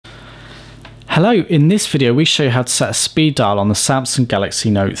Hello, in this video we show you how to set a speed dial on the Samsung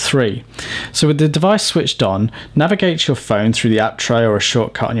Galaxy Note 3. So with the device switched on, navigate to your phone through the app tray or a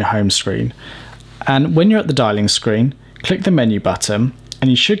shortcut on your home screen. And when you're at the dialing screen, click the menu button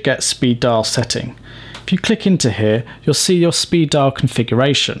and you should get speed dial setting. If you click into here, you'll see your speed dial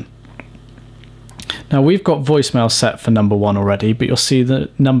configuration. Now we've got voicemail set for number 1 already, but you'll see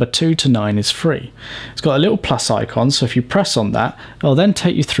that number 2 to 9 is free. It's got a little plus icon, so if you press on that, it'll then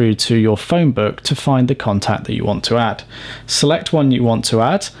take you through to your phone book to find the contact that you want to add. Select one you want to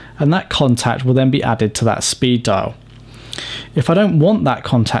add, and that contact will then be added to that speed dial. If I don't want that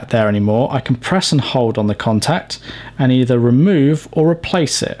contact there anymore, I can press and hold on the contact and either remove or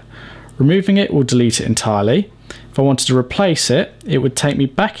replace it. Removing it will delete it entirely. If I wanted to replace it, it would take me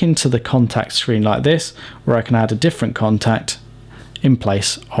back into the contact screen like this, where I can add a different contact in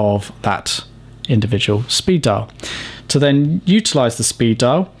place of that individual speed dial. To then utilize the speed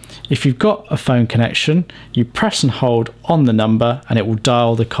dial, if you've got a phone connection, you press and hold on the number and it will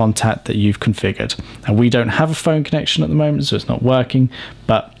dial the contact that you've configured. And we don't have a phone connection at the moment, so it's not working,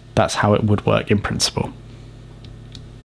 but that's how it would work in principle.